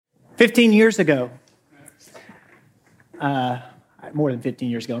15 years ago, more than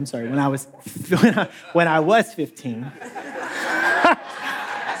 15 years ago, I'm sorry, when I was 15.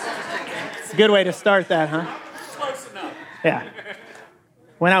 It's a good way to start that, huh? Close enough. Yeah.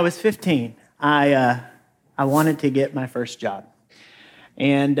 When I was 15, I wanted to get my first job.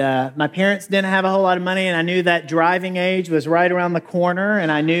 And my parents didn't have a whole lot of money, and I knew that driving age was right around the corner,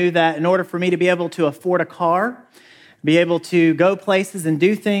 and I knew that in order for me to be able to afford a car, be able to go places and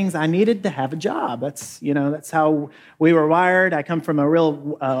do things, I needed to have a job. That's how we were wired. I come from a real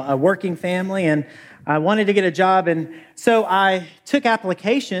working family, and I wanted to get a job. And so I took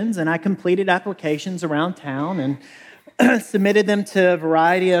applications, and I completed applications around town and submitted them to a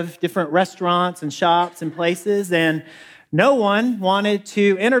variety of different restaurants and shops and places. And no one wanted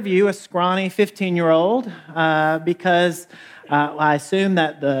to interview a scrawny 15-year-old because I assume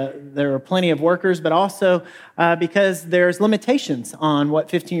that there are plenty of workers, but also because there's limitations on what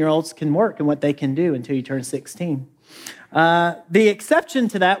 15-year-olds can work and what they can do until you turn 16. The exception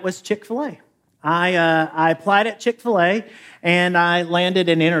to that was Chick-fil-A. I applied at Chick-fil-A, and I landed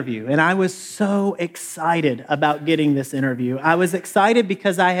an interview. And I was so excited about getting this interview. I was excited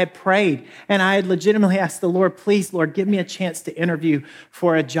because I had prayed, and I had legitimately asked the Lord, please, Lord, give me a chance to interview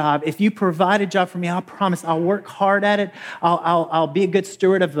for a job. If you provide a job for me, I'll promise I'll work hard at it. I'll be a good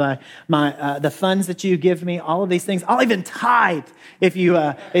steward of the funds that you give me, all of these things. I'll even tithe if you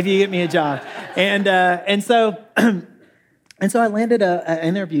get me a job. And so I landed an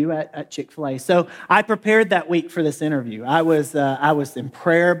interview at Chick-fil-A. So I prepared that week for this interview. I was in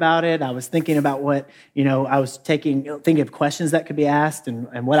prayer about it. I was thinking about what, I was thinking of questions that could be asked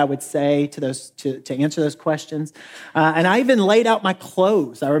and what I would say to answer those questions. And I even laid out my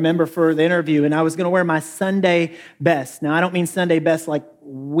clothes, I remember, for the interview, and I was going to wear my Sunday best. Now, I don't mean Sunday best like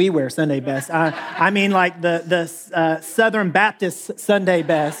we wear Sunday best. I mean like the Southern Baptist Sunday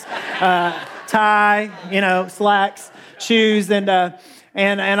best. Tie, slacks, shoes, and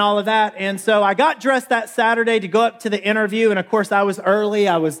all of that. And so I got dressed that Saturday to go up to the interview. And of course, I was early.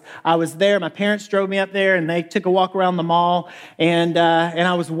 I was there. My parents drove me up there, and they took a walk around the mall. And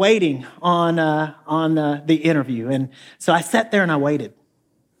I was waiting on the interview. And so I sat there and I waited.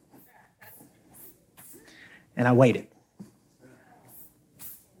 And I waited.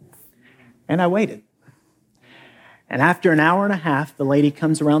 And I waited. And after an hour and a half, the lady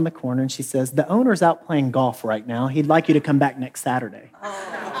comes around the corner and she says, the owner's out playing golf right now. He'd like you to come back next Saturday.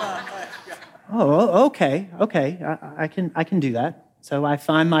 Oh, okay. I can do that. So I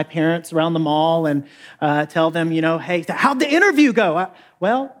find my parents around the mall and tell them, hey, how'd the interview go?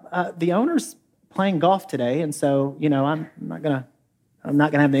 The owner's playing golf today, and so, I'm not gonna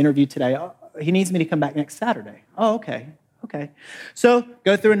have the interview today. He needs me to come back next Saturday. Oh, okay. So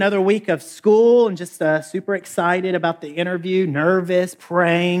go through another week of school and just super excited about the interview, nervous,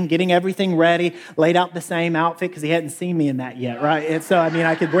 praying, getting everything ready, laid out the same outfit because he hadn't seen me in that yet, right? And so,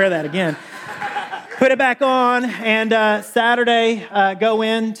 I could wear that again. Put it back on, and Saturday, go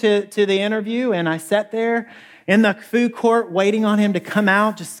into the interview, and I sat there in the food court waiting on him to come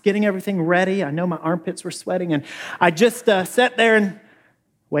out, just getting everything ready. I know my armpits were sweating, and I just sat there and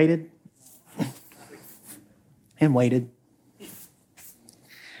waited and waited.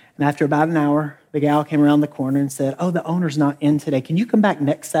 And after about an hour, the gal came around the corner and said, oh, the owner's not in today. Can you come back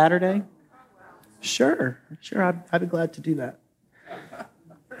next Saturday? Sure, I'd be glad to do that.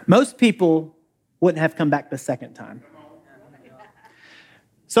 Most people wouldn't have come back the second time.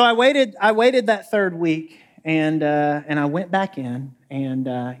 So I waited that third week, and I went back in, and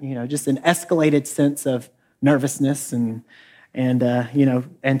just an escalated sense of nervousness and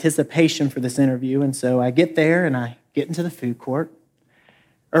anticipation for this interview. And so I get there, and I get into the food court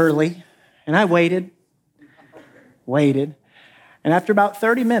early, and I waited. And after about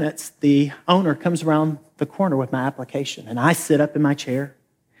 30 minutes, the owner comes around the corner with my application, and I sit up in my chair.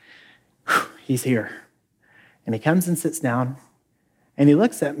 He's here. And he comes and sits down, and he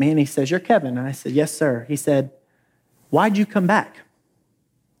looks at me, and he says, you're Kevin. And I said, yes, sir. He said, why'd you come back?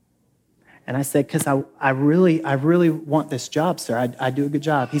 And I said, because I really want this job, sir. I do a good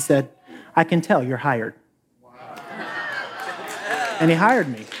job. He said, I can tell you're hired. And he hired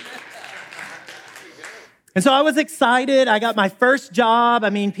me. And so I was excited. I got my first job.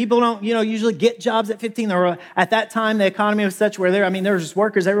 People don't, usually get jobs at 15. Or at that time, the economy was such where there were just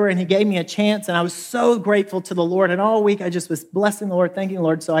workers everywhere, and he gave me a chance, and I was so grateful to the Lord. And all week, I just was blessing the Lord, thanking the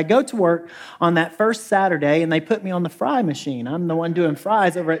Lord. So I go to work on that first Saturday, and they put me on the fry machine. I'm the one doing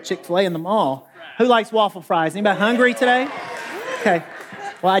fries over at Chick-fil-A in the mall. Who likes waffle fries? Anybody hungry today? Okay.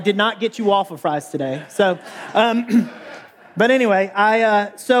 Well, I did not get you waffle fries today. So, but anyway,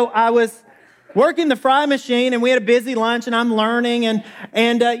 I was working the fry machine, and we had a busy lunch, and I'm learning, and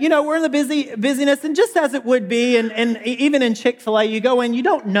we're in the busyness, and just as it would be, and even in Chick-fil-A, you go in, you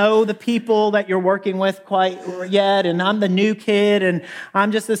don't know the people that you're working with quite yet, and I'm the new kid, and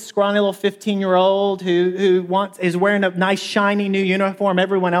I'm just this scrawny little 15-year-old who is wearing a nice, shiny new uniform.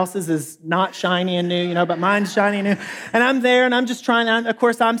 Everyone else's is not shiny and new, but mine's shiny and new, and I'm there, and I'm just trying, of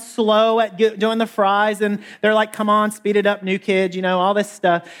course, I'm slow at doing the fries, and they're like, come on, speed it up, new kid, all this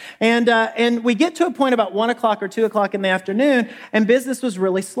stuff, and we get to a point about 1 o'clock or 2 o'clock in the afternoon, and business was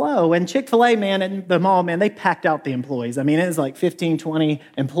really slow. And Chick-fil-A, man, and the mall, man, they packed out the employees. I mean, it was like 15, 20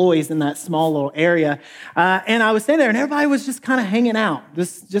 employees in that small little area. And I was sitting there, and everybody was just kind of hanging out,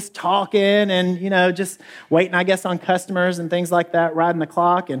 just talking and, just waiting, I guess, on customers and things like that, riding the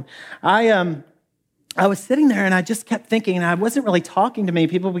clock. And I was sitting there, and I just kept thinking, and I wasn't really talking to many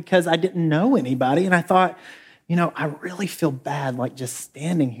people because I didn't know anybody. And I thought, I really feel bad like just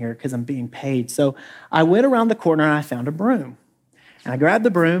standing here because I'm being paid. So I went around the corner and I found a broom. And I grabbed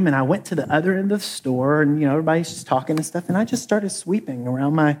the broom and I went to the other end of the store, and everybody's just talking and stuff. And I just started sweeping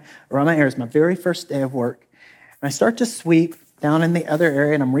around my areas, my very first day of work. And I start to sweep down in the other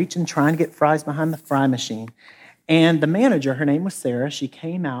area, and I'm reaching, trying to get fries behind the fry machine. And the manager, her name was Sarah, she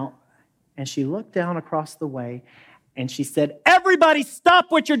came out and she looked down across the way and she said, "Everybody stop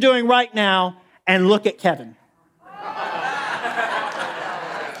what you're doing right now and look at Kevin."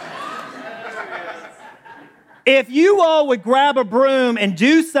 If you all would grab a broom and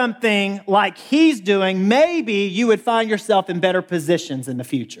do something like he's doing, maybe you would find yourself in better positions in the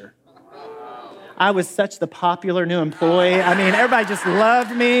future. I was such the popular new employee. I mean, everybody just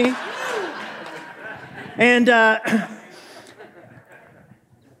loved me. And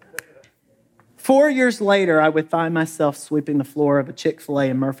 4 years later, I would find myself sweeping the floor of a Chick-fil-A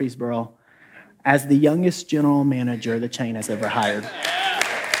in Murfreesboro as the youngest general manager the chain has ever hired.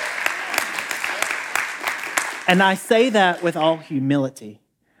 And I say that with all humility.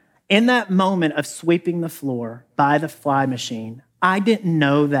 In that moment of sweeping the floor by the fly machine, I didn't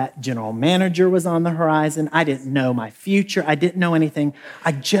know that general manager was on the horizon. I didn't know my future. I didn't know anything.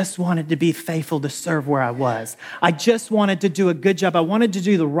 I just wanted to be faithful to serve where I was. I just wanted to do a good job. I wanted to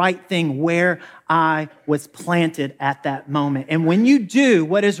do the right thing where I was planted at that moment. And when you do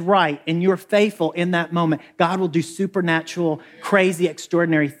what is right and you're faithful in that moment, God will do supernatural, crazy,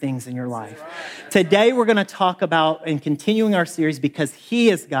 extraordinary things in your life. Today, we're going to talk about, and continuing our series, because He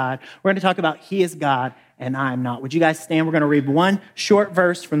is God, we're going to talk about He is God and I am not. Would you guys stand? We're going to read one short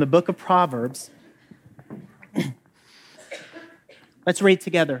verse from the book of Proverbs. Let's read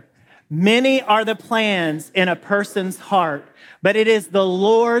together. Many are the plans in a person's heart, but it is the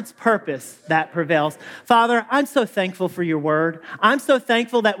Lord's purpose that prevails. Father, I'm so thankful for your word. I'm so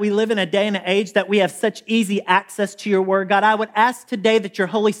thankful that we live in a day and an age that we have such easy access to your word. God, I would ask today that your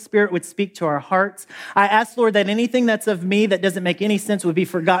Holy Spirit would speak to our hearts. I ask, Lord, that anything that's of me that doesn't make any sense would be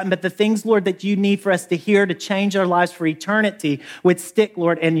forgotten, but the things, Lord, that you need for us to hear to change our lives for eternity would stick,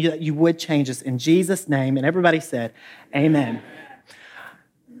 Lord, and you would change us. In Jesus' name, and everybody said, amen.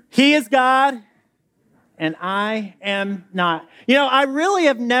 He is God, and I am not. I really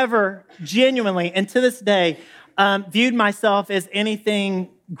have never genuinely, and to this day, viewed myself as anything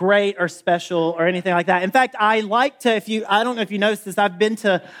great or special or anything like that. In fact, I like to, I don't know if you noticed this, I've been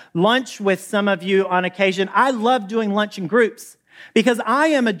to lunch with some of you on occasion. I love doing lunch in groups, because I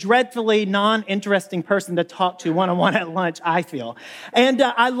am a dreadfully non-interesting person to talk to one-on-one at lunch, I feel. And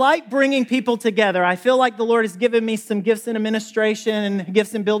I like bringing people together. I feel like the Lord has given me some gifts in administration and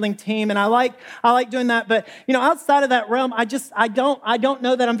gifts in building team, and I like doing that. But, outside of that realm, I don't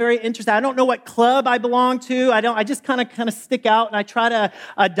know that I'm very interested. I don't know what club I belong to. I just kind of stick out, and I try to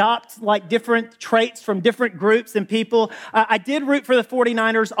adopt like different traits from different groups and people. I did root for the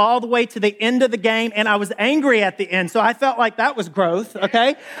 49ers all the way to the end of the game, and I was angry at the end. So I felt like that was growth,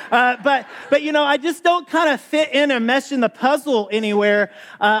 okay? But I just don't kind of fit in or mesh in the puzzle anywhere.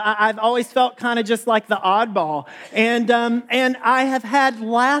 I've always felt kind of just like the oddball. And I have had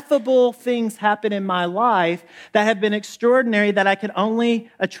laughable things happen in my life that have been extraordinary that I can only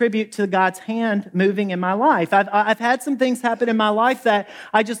attribute to God's hand moving in my life. I've had some things happen in my life that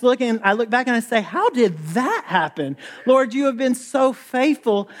I look back and I say, how did that happen? Lord, you have been so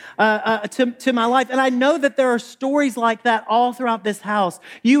faithful to my life. And I know that there are stories like that all throughout this house.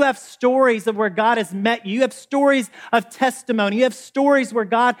 You have stories of where God has met you. You have stories of testimony. You have stories where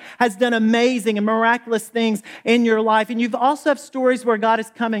God has done amazing and miraculous things in your life. And you also have stories where God has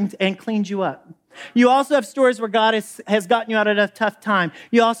come and cleaned you up. You also have stories where God has gotten you out of a tough time.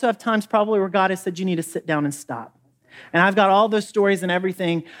 You also have times probably where God has said you need to sit down and stop. And I've got all those stories and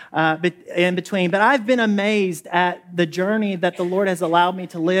everything in between. But I've been amazed at the journey that the Lord has allowed me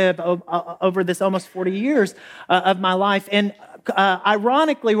to live over this almost 40 years of my life. And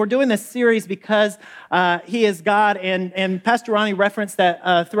ironically, we're doing this series because He is God. And Pastor Ronnie referenced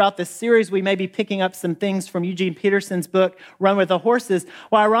that throughout this series, we may be picking up some things from Eugene Peterson's book, Run with the Horses.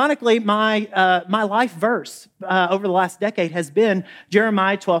 Well, ironically, my life verse over the last decade has been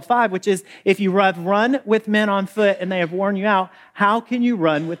Jeremiah 12:5, which is, if you have run with men on foot and they have worn you out, how can you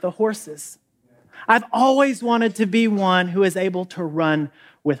run with the horses? I've always wanted to be one who is able to run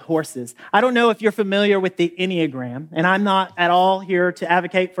with horses. I don't know if you're familiar with the Enneagram, and I'm not at all here to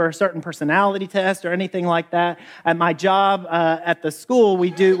advocate for a certain personality test or anything like that. At my job at the school,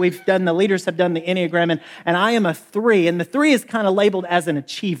 the leaders have done the Enneagram, and I am a 3, and the 3 is kind of labeled as an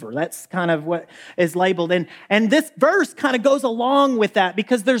achiever. That's kind of what is labeled. And this verse kind of goes along with that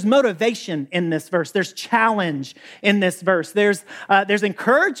because there's motivation in this verse. There's challenge in this verse. There's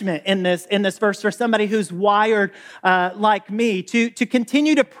encouragement in this verse for somebody who's wired like me to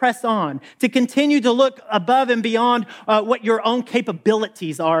continue to press on, to continue to look above and beyond what your own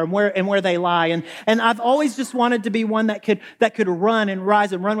capabilities are and where they lie. And I've always just wanted to be one that could run and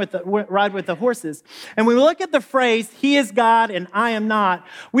rise and ride with the horses. And when we look at the phrase, He is God and I am not,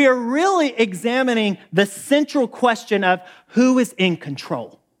 we are really examining the central question of who is in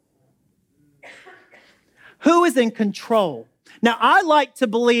control. Who is in control? Now, I like to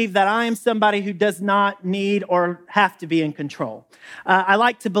believe that I am somebody who does not need or have to be in control. I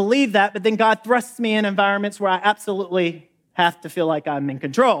like to believe that, but then God thrusts me in environments where I absolutely have to feel like I'm in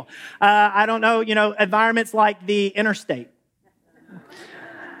control. I don't know, environments like the interstate.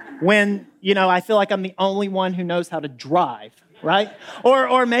 When, I feel like I'm the only one who knows how to drive, right?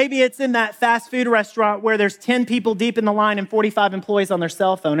 Or maybe it's in that fast food restaurant where there's 10 people deep in the line and 45 employees on their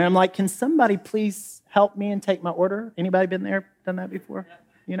cell phone. And I'm like, can somebody please help me and take my order? Anybody been there, done that before?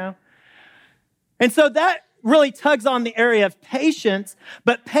 And so that really tugs on the area of patience,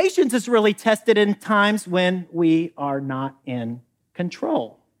 but patience is really tested in times when we are not in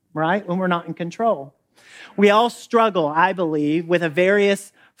control, right? When we're not in control. We all struggle, I believe, with a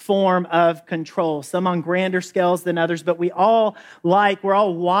various form of control, some on grander scales than others, but we're all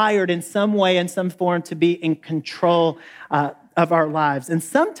wired in some way, in some form, to be in control of our lives. And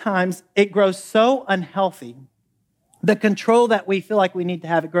sometimes it grows so unhealthy. The control that we feel like we need to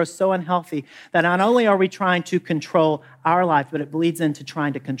have, it grows so unhealthy that not only are we trying to control our life, but it bleeds into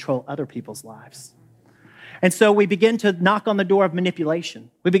trying to control other people's lives. And so we begin to knock on the door of manipulation.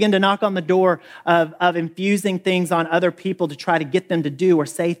 We begin to knock on the door of infusing things on other people to try to get them to do or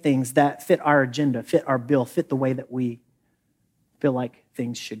say things that fit our agenda, fit our bill, fit the way that we feel like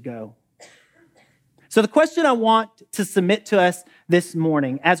things should go. So the question I want to submit to us this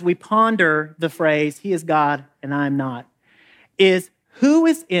morning as we ponder the phrase, He is God and I am not, is who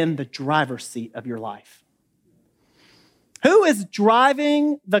is in the driver's seat of your life? Who is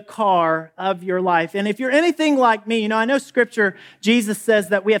driving the car of your life? And if you're anything like me, I know Scripture, Jesus says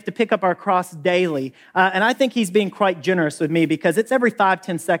that we have to pick up our cross daily. And I think He's being quite generous with me because it's every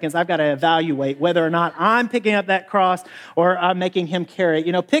 5-10 seconds I've got to evaluate whether or not I'm picking up that cross or I'm making Him carry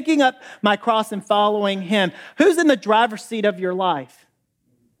it. Picking up my cross and following Him. Who's in the driver's seat of your life?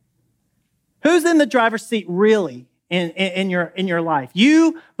 Who's in the driver's seat really in your life?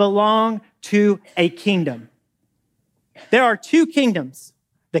 You belong to a kingdom. There are 2 kingdoms,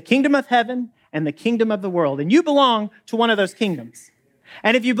 the kingdom of heaven and the kingdom of the world. And you belong to one of those kingdoms.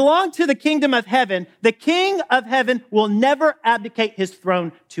 And if you belong to the kingdom of heaven, the king of heaven will never abdicate his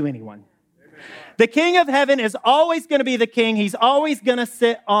throne to anyone. The king of heaven is always going to be the king. He's always going to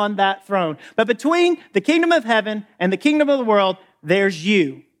sit on that throne. But between the kingdom of heaven and the kingdom of the world, there's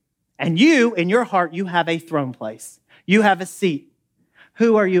you. And you, in your heart, you have a throne place. You have a seat.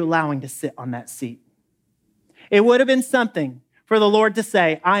 Who are you allowing to sit on that seat? It would have been something for the Lord to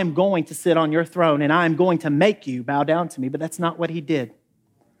say, I am going to sit on your throne and I am going to make you bow down to me. But that's not what He did.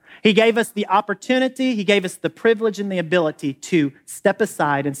 He gave us the opportunity, He gave us the privilege and the ability to step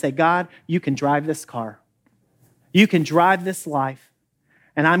aside and say, God, you can drive this car. You can drive this life.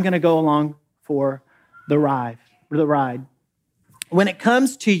 And I'm going to go along for the ride. When it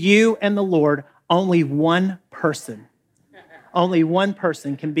comes to you and the Lord, only one person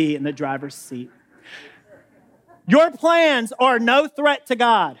can be in the driver's seat. Your plans are no threat to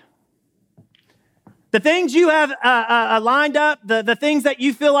God. The things you have lined up, the things that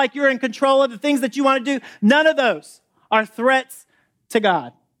you feel like you're in control of, the things that you want to do, none of those are threats to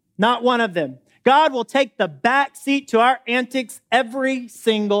God. Not one of them. God will take the back seat to our antics every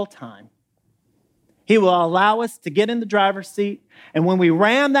single time. He will allow us to get in the driver's seat, and when we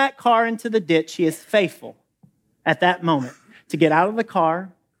ram that car into the ditch, He is faithful at that moment to get out of the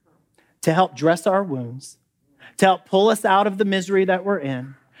car, to help dress our wounds, to help pull us out of the misery that we're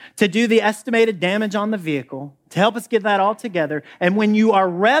in, to do the estimated damage on the vehicle, to help us get that all together. And when you are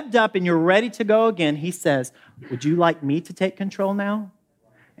revved up and you're ready to go again, he says, would you like me to take control now?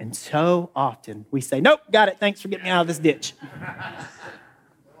 And so often we say, nope, got it. Thanks for getting me out of this ditch.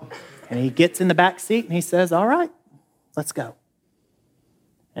 And he gets in the back seat and he says, all right, let's go.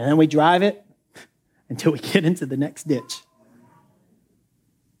 And then we drive it until we get into the next ditch.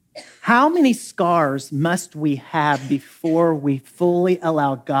 How many scars must we have before we fully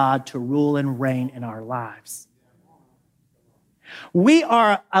allow God to rule and reign in our lives? We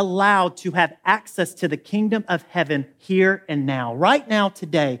are allowed to have access to the kingdom of heaven here and now. Right now,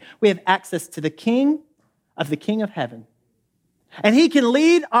 today, we have access to the King of heaven. And he can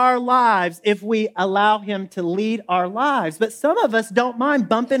lead our lives if we allow him to lead our lives. But some of us don't mind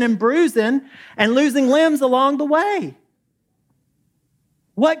bumping and bruising and losing limbs along the way.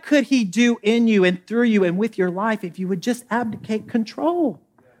 What could he do in you and through you and with your life if you would just abdicate control?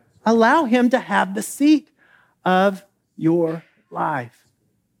 Allow him to have the seat of your life.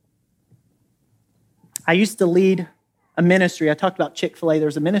 I used to lead a ministry. I talked about Chick-fil-A.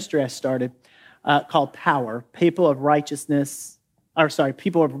 There's a ministry I started called Power, People of Worship,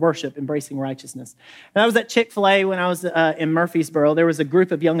 Embracing Righteousness. And I was at Chick-fil-A when I was in Murfreesboro. There was a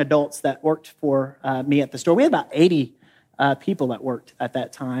group of young adults that worked for me at the store. We had about 80 people that worked at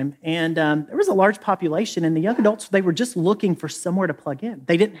that time. And there was a large population, and the young adults, they were just looking for somewhere to plug in.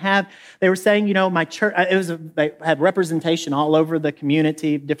 They were saying, my church, they had representation all over the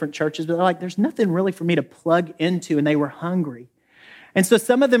community, different churches, but they're like, there's nothing really for me to plug into, and they were hungry. And so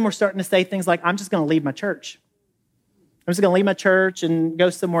some of them were starting to say things like, I'm just going to leave my church. I'm just going to leave my church and go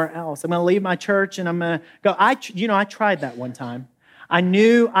somewhere else. I'm going to leave my church and I'm going to go. I tried that one time. I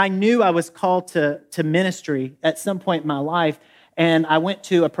knew I was called to ministry at some point in my life, and I went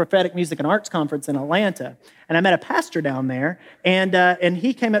to a prophetic music and arts conference in Atlanta, and I met a pastor down there, and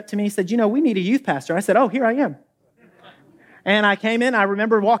he came up to me and said, we need a youth pastor. I said, oh, here I am. And I came in. I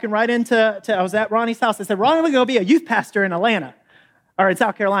remember walking right into, I was at Ronnie's house. I said, Ronnie, I'm going to go be a youth pastor in Atlanta, or in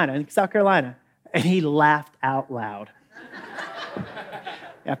South Carolina. And he laughed out loud.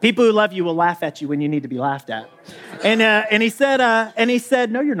 Yeah, people who love you will laugh at you when you need to be laughed at. And he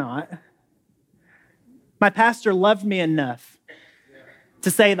said, no, you're not. My pastor loved me enough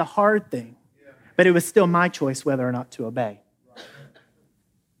to say the hard thing, but it was still my choice whether or not to obey.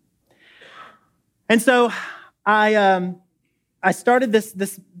 And so I started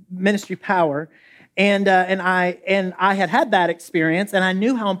this ministry, Power. And I had that experience, and I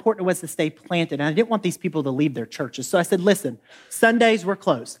knew how important it was to stay planted, and I didn't want these people to leave their churches. So I said, listen, Sundays we're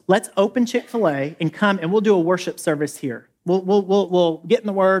closed. Let's open Chick-fil-A and come, and we'll do a worship service here. We'll get in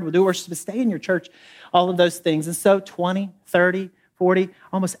the Word, we'll do worship, but stay in your church, all of those things. And so 20, 30, 40,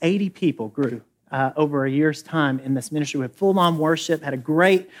 almost 80 people grew over a year's time in this ministry. We had full-on worship, had a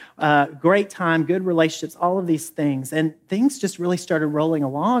great time, good relationships, all of these things. And things just really started rolling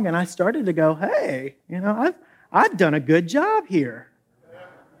along, and I started to go, hey, I've done a good job here.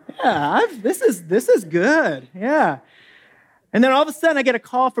 Yeah, this is good. Yeah. And then all of a sudden, I get a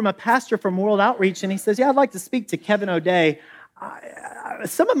call from a pastor from World Outreach, and he says, I'd like to speak to Kevin O'Day.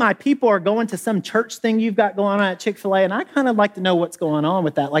 Some of my people are going to some church thing you've got going on at Chick-fil-A, and I kind of like to know what's going on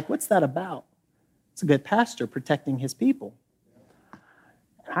with that. Like, what's that about? It's a good pastor protecting his people.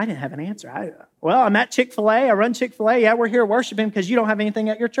 I didn't have an answer. I'm at Chick-fil-A. I run Chick-fil-A. Yeah, we're here worshiping because you don't have anything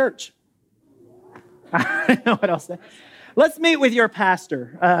at your church. I don't know what else to say. Let's meet with your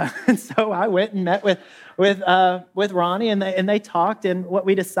pastor. And so I went and met with Ronnie, and they talked. And what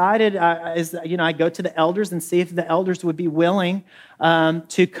we decided is, I go to the elders and see if the elders would be willing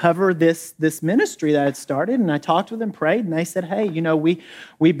to cover this ministry that I had started. And I talked with them, prayed, and they said, hey,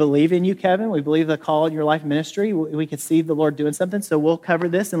 we believe in you, Kevin. We believe the call in your life ministry. We could see the Lord doing something, so we'll cover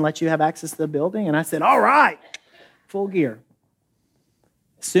this and let you have access to the building. And I said, all right, full gear.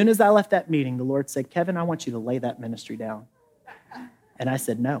 As soon as I left that meeting, the Lord said, Kevin, I want you to lay that ministry down. And I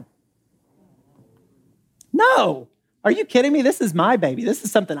said, no. No. Are you kidding me? This is my baby. This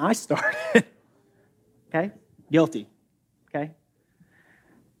is something I started. Okay? Guilty. Okay?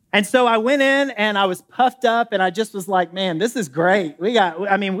 And so I went in and I was puffed up and I just was like, man, this is great. We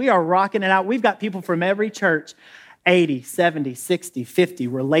are rocking it out. We've got people from every church, 80, 70, 60, 50,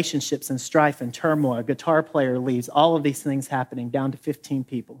 relationships and strife and turmoil, a guitar player leaves, all of these things happening, down to 15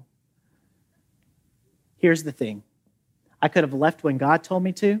 people. Here's the thing. I could have left when God told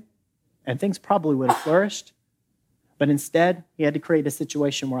me to, and things probably would have flourished, but instead, he had to create a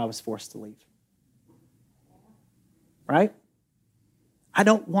situation where I was forced to leave. Right? I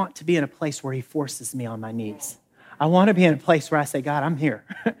don't want to be in a place where he forces me on my knees. I want to be in a place where I say, God, I'm here.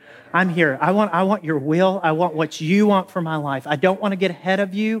 I'm here. I want your will. I want what you want for my life. I don't want to get ahead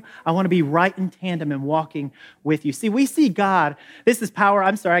of you. I want to be right in tandem and walking with you. See, we see God. This is power.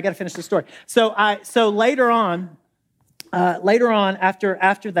 I'm sorry, I got to finish the story. So later on,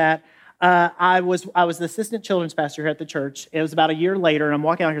 after that, I was the assistant children's pastor here at the church. It was about a year later, and I'm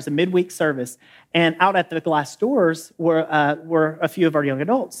walking out here. It's a midweek service, and out at the glass doors were a few of our young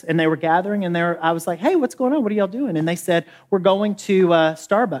adults, and they were gathering. And I was like, "Hey, what's going on? What are y'all doing?" And they said, "We're going to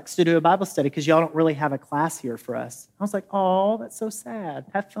Starbucks to do a Bible study because y'all don't really have a class here for us." I was like, "Oh, that's so sad.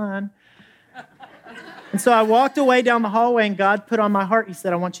 Have fun." And so I walked away down the hallway, and God put on my heart. He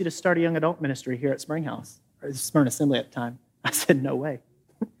said, "I want you to start a young adult ministry here at Springhouse, or Smyrna Assembly at the time." I said, "No way."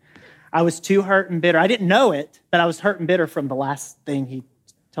 I was too hurt and bitter. I didn't know it, but I was hurt and bitter from the last thing he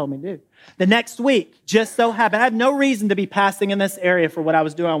told me to do. The next week, just so happened, I had no reason to be passing in this area for what I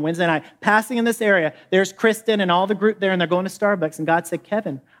was doing on Wednesday night. Passing in this area, there's Kristen and all the group there, and they're going to Starbucks. And God said,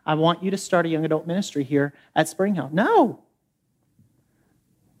 "Kevin, I want you to start a young adult ministry here at Springhouse." No.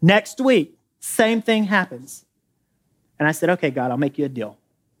 Next week, same thing happens. And I said, "Okay, God, I'll make you a deal."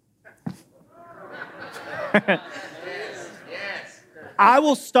 I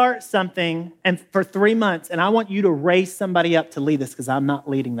will start something and for 3 months, and I want you to raise somebody up to lead this because I'm not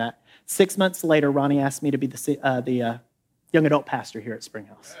leading that. 6 months later, Ronnie asked me to be the young adult pastor here at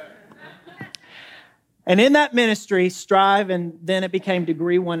Springhouse. And in that ministry, Strive, and then it became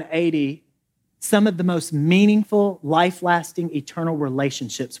Degree 180, some of the most meaningful, life-lasting, eternal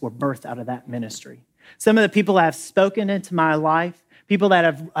relationships were birthed out of that ministry. Some of the people that have spoken into my life, people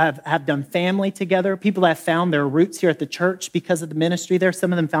that have done family together, people that have found their roots here at the church because of the ministry there.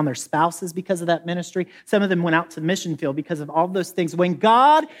 Some of them found their spouses because of that ministry. Some of them went out to the mission field because of all those things. When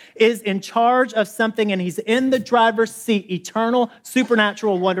God is in charge of something and he's in the driver's seat, eternal,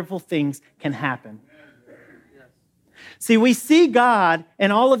 supernatural, wonderful things can happen. See, we see God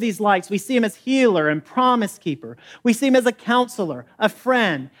in all of these lights. We see him as healer and promise keeper. We see him as a counselor, a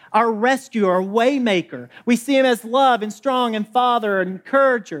friend, our rescuer, our way maker. We see him as love and strong and father and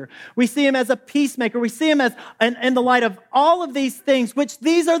encourager. We see him as a peacemaker. We see him as in the light of all of these things, which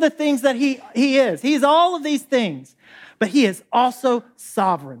these are the things that he is. He is all of these things, but he is also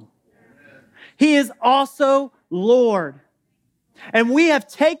sovereign. He is also Lord. And we have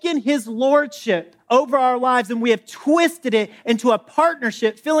taken his lordship over our lives and we have twisted it into a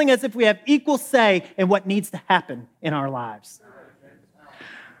partnership, feeling as if we have equal say in what needs to happen in our lives.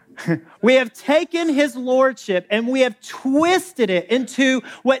 We have taken his lordship and we have twisted it into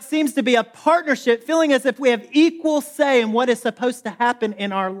what seems to be a partnership, feeling as if we have equal say in what is supposed to happen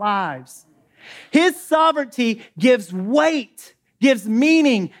in our lives. His sovereignty gives weight, gives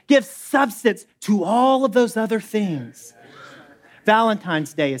meaning, gives substance to all of those other things.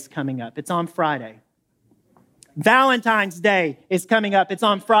 Valentine's Day is coming up. It's on Friday. Valentine's Day is coming up. It's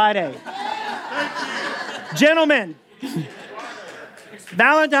on Friday. Gentlemen,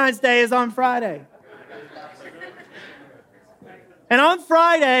 Valentine's Day is on Friday. And on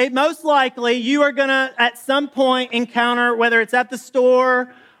Friday, most likely, you are going to, at some point, encounter, whether it's at the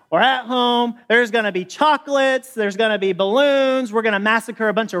store or at home, there's going to be chocolates, there's going to be balloons, we're going to massacre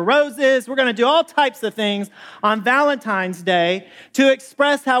a bunch of roses, we're going to do all types of things on Valentine's Day to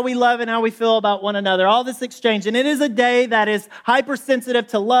express how we love and how we feel about one another, all this exchange. And it is a day that is hypersensitive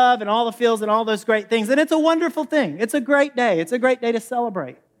to love and all the feels and all those great things. And it's a wonderful thing. It's a great day. It's a great day to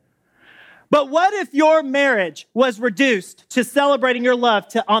celebrate. But what if your marriage was reduced to celebrating your love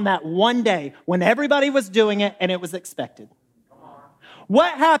on that one day when everybody was doing it and it was expected?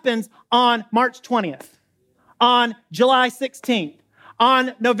 What happens on March 20th, on July 16th,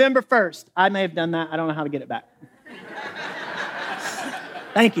 on November 1st? I may have done that. I don't know how to get it back.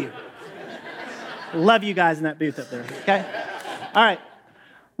 Thank you. Love you guys in that booth up there, okay? All right.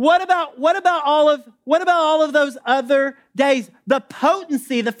 What about all of those other days? The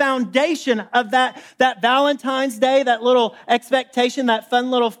potency, the foundation of that Valentine's Day, that little expectation, that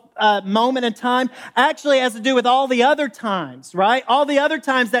fun little moment in time, actually has to do with all the other times, right? All the other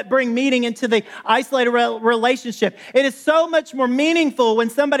times that bring meaning into the isolated relationship. It is so much more meaningful when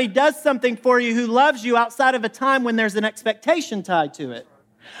somebody does something for you who loves you outside of a time when there's an expectation tied to it.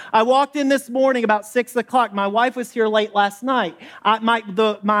 I walked in this morning about 6 o'clock. My wife was here late last night.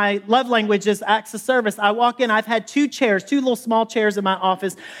 My love language is acts of service. I walk in. I've had two little small chairs in my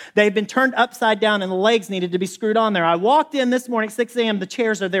office. They've been turned upside down and the legs needed to be screwed on there. I walked in this morning, 6 a.m. The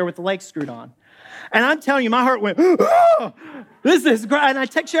chairs are there with the legs screwed on. And I'm telling you, my heart went, oh, this is great. And I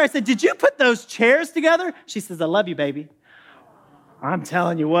text her. I said, did you put those chairs together? She says, I love you, baby. I'm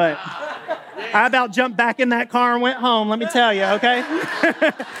telling you what. I about jumped back in that car and went home, let me tell you, okay?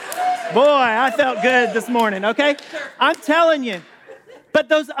 Boy, I felt good this morning, okay? I'm telling you. But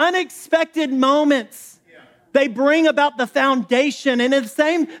those unexpected moments, they bring about the foundation. And the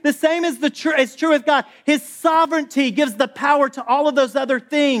same is true with God. His sovereignty gives the power to all of those other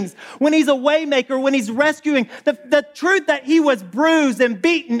things. When he's a way maker, when he's rescuing, the truth that he was bruised and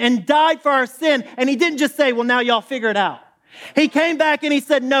beaten and died for our sin. And he didn't just say, well, now y'all figure it out. He came back and he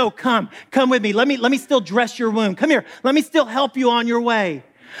said, no, come with me. Let me still dress your wound. Come here. Let me still help you on your way.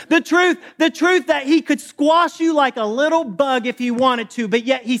 The truth that he could squash you like a little bug if he wanted to, but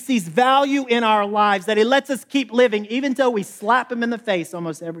yet he sees value in our lives, that he lets us keep living even though we slap him in the face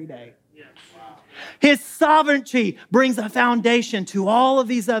almost every day. Yes. Wow. His sovereignty brings a foundation to all of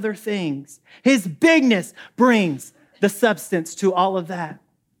these other things. His bigness brings the substance to all of that.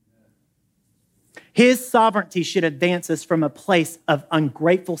 His sovereignty should advance us from a place of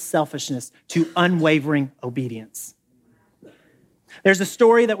ungrateful selfishness to unwavering obedience. There's a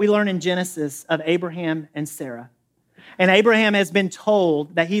story that we learn in Genesis of Abraham and Sarah. And Abraham has been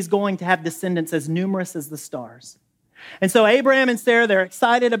told that he's going to have descendants as numerous as the stars. And so Abraham and Sarah, they're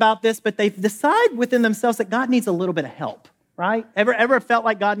excited about this, but they decide within themselves that God needs a little bit of help, right? Ever felt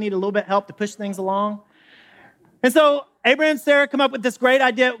like God needed a little bit of help to push things along? And so Abraham and Sarah come up with this great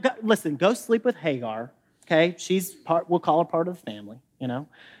idea. Listen, go sleep with Hagar, okay? We'll call her part of the family,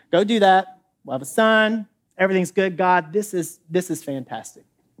 Go do that. We'll have a son. Everything's good. God, this is fantastic.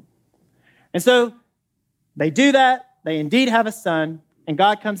 And so they do that. They indeed have a son. And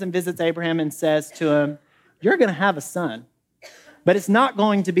God comes and visits Abraham and says to him, you're going to have a son, but it's not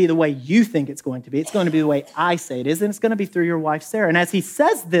going to be the way you think it's going to be. It's going to be the way I say it is, and it's going to be through your wife, Sarah. And as he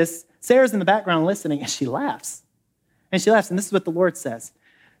says this, Sarah's in the background listening, and she laughs. And this is what the Lord says.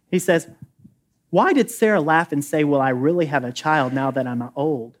 He says, why did Sarah laugh and say, will I really have a child now that I'm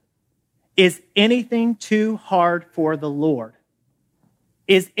old? Is anything too hard for the Lord?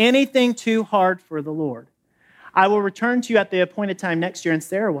 Is anything too hard for the Lord? I will return to you at the appointed time next year, and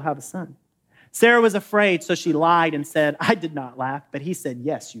Sarah will have a son. Sarah was afraid, so she lied and said, I did not laugh. But he said,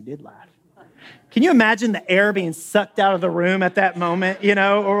 yes, you did laugh. Can you imagine the air being sucked out of the room at that moment,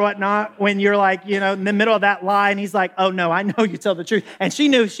 or whatnot, when you're like, in the middle of that lie, and he's like, oh, no, I know you tell the truth. And she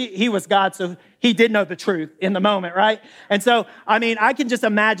knew he was God, so he did know the truth in the moment, right? And so, I can just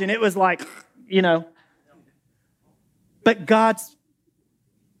imagine it was like, But God's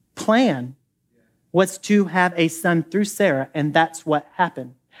plan was to have a son through Sarah, and that's what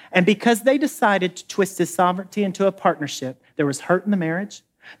happened. And because they decided to twist his sovereignty into a partnership, there was hurt in the marriage.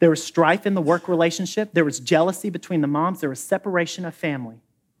 There was strife in the work relationship. There was jealousy between the moms. There was separation of family.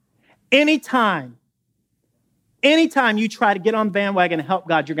 Anytime you try to get on the bandwagon and help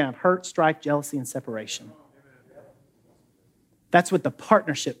God, you're going to have hurt, strife, jealousy, and separation. That's what the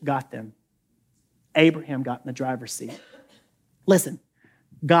partnership got them. Abraham got in the driver's seat. Listen,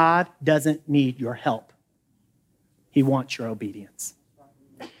 God doesn't need your help. He wants your obedience.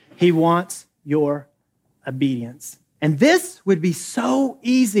 He wants your obedience. And this would be so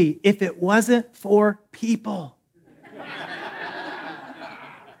easy if it wasn't for people.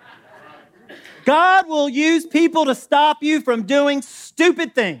 God will use people to stop you from doing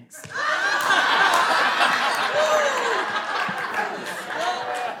stupid things.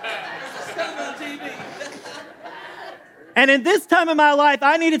 And in this time of my life,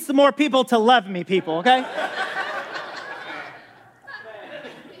 I needed some more people to love me, okay?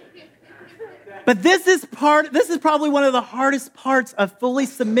 But this is probably one of the hardest parts of fully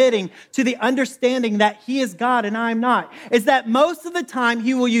submitting to the understanding that he is God and I'm not, is that most of the time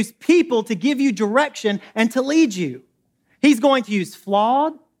he will use people to give you direction and to lead you. He's going to use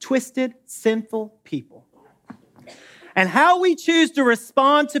flawed, twisted, sinful people. And how we choose to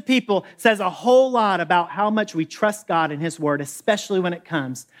respond to people says a whole lot about how much we trust God and his word, especially when it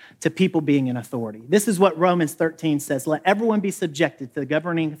comes to people being in authority. This is what Romans 13 says. Let everyone be subjected to the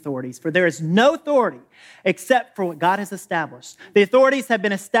governing authorities, for there is no authority except for what God has established. The authorities have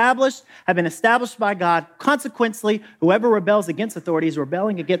been established by God. Consequently, whoever rebels against authority is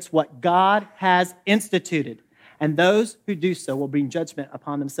rebelling against what God has instituted. And those who do so will bring judgment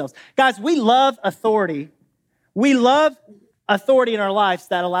upon themselves. Guys, we love authority. We love authority in our lives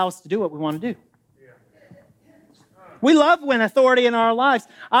that allow us to do what we want to do. We love when authority in our lives.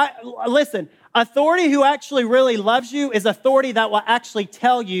 Listen, authority who actually really loves you is authority that will actually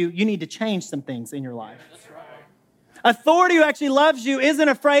tell you need to change some things in your life. Authority who actually loves you isn't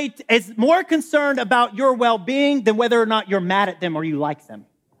afraid, is more concerned about your well-being than whether or not you're mad at them or you like them.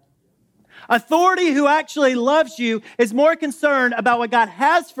 Authority who actually loves you is more concerned about what God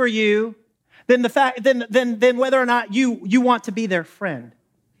has for you than whether or not you want to be their friend.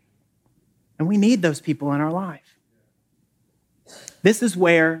 And we need those people in our life. This is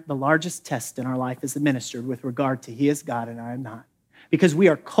where the largest test in our life is administered with regard to He is God and I am not, because we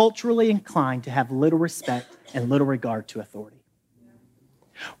are culturally inclined to have little respect and little regard to authority.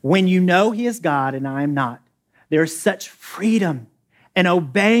 When you know He is God and I am not, there is such freedom in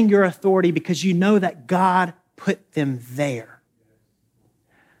obeying your authority because you know that God put them there.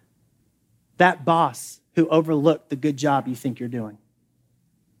 That boss who overlooked the good job you think you're doing.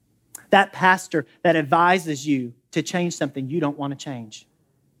 That pastor that advises you to change something you don't want to change.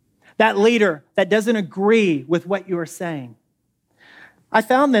 That leader that doesn't agree with what you are saying. I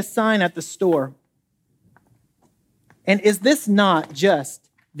found this sign at the store. And is this not just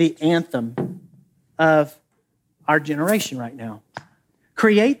the anthem of our generation right now?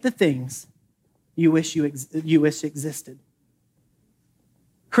 Create the things you wish existed.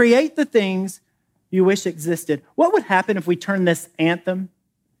 Create the things you wish existed. What would happen if we turned this anthem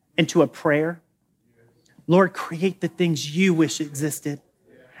into a prayer? Lord, create the things you wish existed.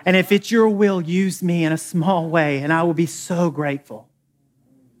 And if it's your will, use me in a small way, and I will be so grateful.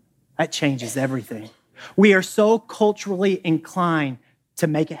 That changes everything. We are so culturally inclined to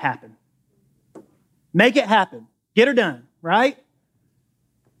make it happen. Make it happen. Get her done, right?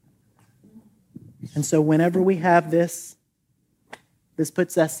 And so whenever we have this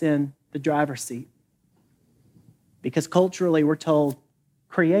puts us in the driver's seat. Because culturally we're told,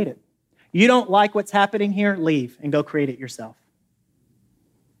 create it. You don't like what's happening here? Leave and go create it yourself.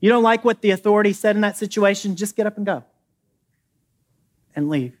 You don't like what the authority said in that situation? Just get up and go. And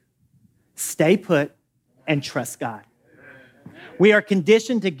leave. Stay put and trust God. We are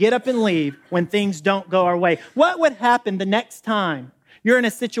conditioned to get up and leave when things don't go our way. What would happen the next time you're in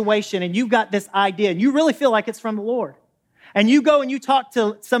a situation and you've got this idea and you really feel like it's from the Lord? And you go and you talk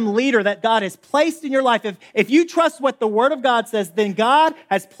to some leader that God has placed in your life. If you trust what the Word of God says, then God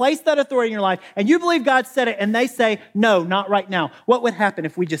has placed that authority in your life, and you believe God said it, and they say, no, not right now. What would happen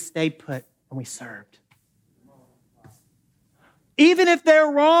if we just stayed put and we served? Even if they're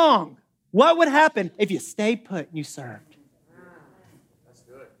wrong, what would happen if you stayed put and you served? That's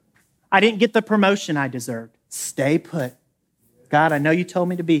good. I didn't get the promotion I deserved. Stay put. God, I know you told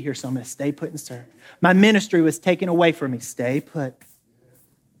me to be here, so I'm going to stay put and serve. My ministry was taken away from me. Stay put.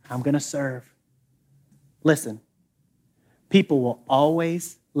 I'm going to serve. Listen, people will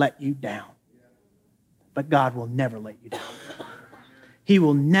always let you down, but God will never let you down. He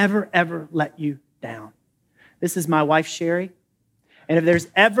will never, ever let you down. This is my wife, Sherry. And if there's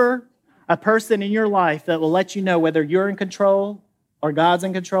ever a person in your life that will let you know whether you're in control or God's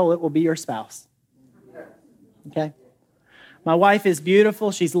in control, it will be your spouse. Okay? My wife is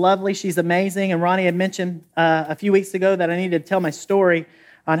beautiful. She's lovely. She's amazing. And Ronnie had mentioned a few weeks ago that I needed to tell my story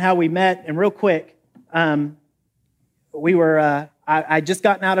on how we met. And real quick, I just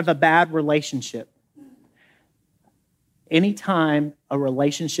gotten out of a bad relationship. Anytime a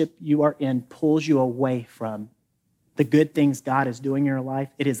relationship you are in pulls you away from the good things God is doing in your life,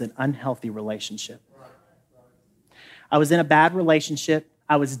 it is an unhealthy relationship. I was in a bad relationship.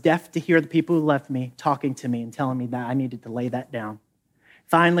 I was deaf to hear the people who left me talking to me and telling me that I needed to lay that down.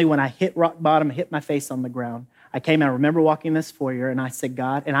 Finally, when I hit rock bottom, I hit my face on the ground. I came and I remember walking this foyer and I said,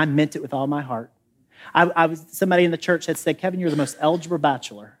 God, and I meant it with all my heart. Somebody in the church had said, Kevin, you're the most eligible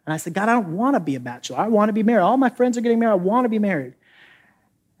bachelor. And I said, God, I don't want to be a bachelor. I want to be married. All my friends are getting married. I want to be married.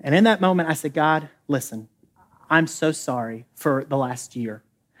 And in that moment, I said, God, listen, I'm so sorry for the last year.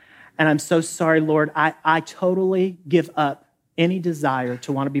 And I'm so sorry, Lord. I totally give up any desire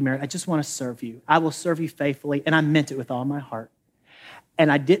to want to be married. I just want to serve you. I will serve you faithfully. And I meant it with all my heart.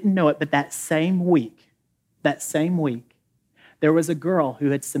 And I didn't know it, but that same week, there was a girl who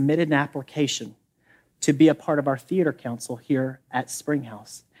had submitted an application to be a part of our theater council here at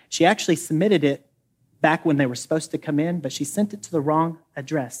Springhouse. She actually submitted it back when they were supposed to come in, but she sent it to the wrong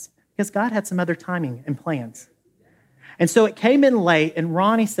address because God had some other timing and plans. And so it came in late, and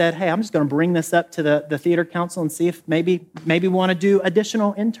Ronnie said, hey, I'm just going to bring this up to the theater council and see if maybe we want to do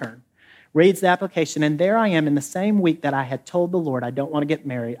additional intern. Reads the application, and there I am in the same week that I had told the Lord I don't want to get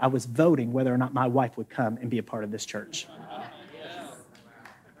married. I was voting whether or not my wife would come and be a part of this church.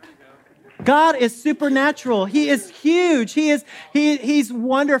 God is supernatural. He is huge. He's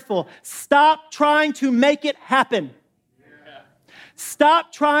wonderful. Stop trying to make it happen.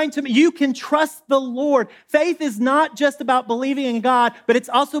 Stop trying to, you can trust the Lord. Faith is not just about believing in God, but it's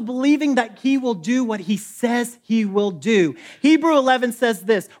also believing that He will do what He says He will do. Hebrews 11 says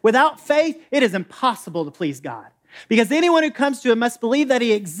this, without faith, it is impossible to please God. Because anyone who comes to Him must believe that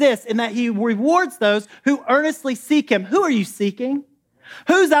He exists and that He rewards those who earnestly seek Him. Who are you seeking?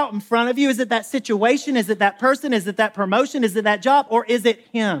 Who's out in front of you? Is it that situation? Is it that person? Is it that promotion? Is it that job? Or is it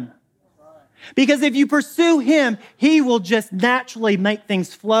Him? Because if you pursue him, he will just naturally make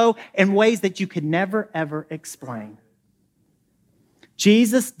things flow in ways that you could never, ever explain.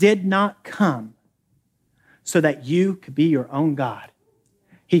 Jesus did not come so that you could be your own God.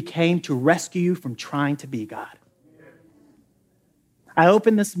 He came to rescue you from trying to be God. I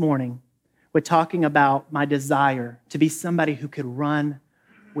opened this morning with talking about my desire to be somebody who could run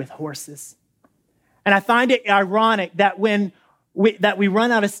with horses. And I find it ironic that we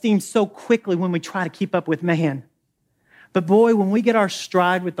run out of steam so quickly when we try to keep up with man. But boy, when we get our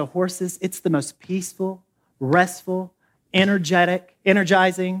stride with the horses, it's the most peaceful, restful,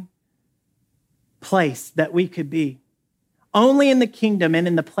 energizing place that we could be. Only in the kingdom and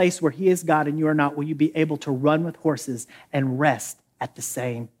in the place where he is God and you are not will you be able to run with horses and rest at the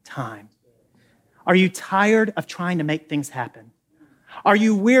same time. Are you tired of trying to make things happen? Are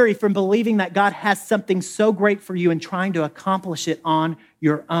you weary from believing that God has something so great for you and trying to accomplish it on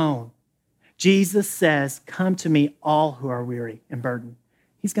your own? Jesus says, come to me, all who are weary and burdened.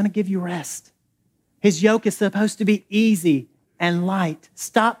 He's going to give you rest. His yoke is supposed to be easy and light.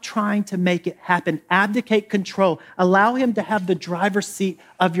 Stop trying to make it happen. Abdicate control. Allow him to have the driver's seat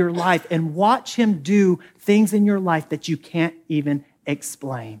of your life and watch him do things in your life that you can't even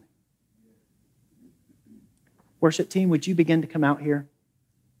explain. Worship team, would you begin to come out here?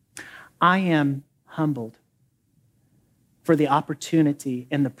 I am humbled for the opportunity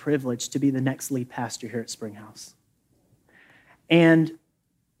and the privilege to be the next lead pastor here at Springhouse. And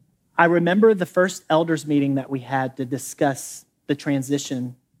I remember the first elders meeting that we had to discuss the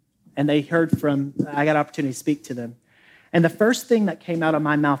transition, and I got an opportunity to speak to them. And the first thing that came out of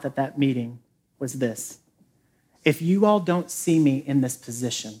my mouth at that meeting was this: if you all don't see me in this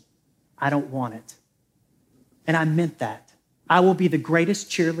position, I don't want it. And I meant that. I will be the greatest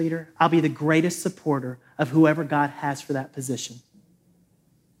cheerleader. I'll be the greatest supporter of whoever God has for that position.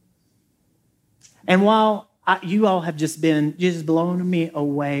 And while you all have just blown me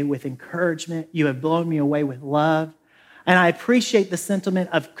away with encouragement, you have blown me away with love, and I appreciate the sentiment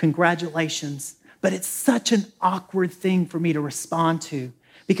of congratulations, but it's such an awkward thing for me to respond to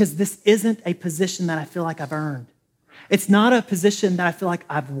because this isn't a position that I feel like I've earned. It's not a position that I feel like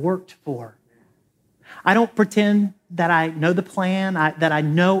I've worked for. I don't pretend that I know the plan, that I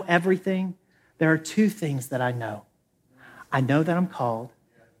know everything. There are two things that I know. I know that I'm called,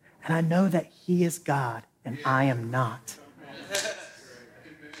 and I know that he is God, and I am not.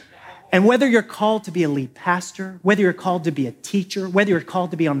 And whether you're called to be a lead pastor, whether you're called to be a teacher, whether you're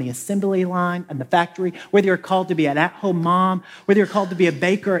called to be on the assembly line and the factory, whether you're called to be an at-home mom, whether you're called to be a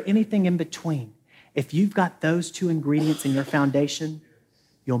baker, or anything in between, if you've got those two ingredients in your foundation,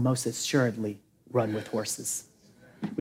 you'll most assuredly run with horses.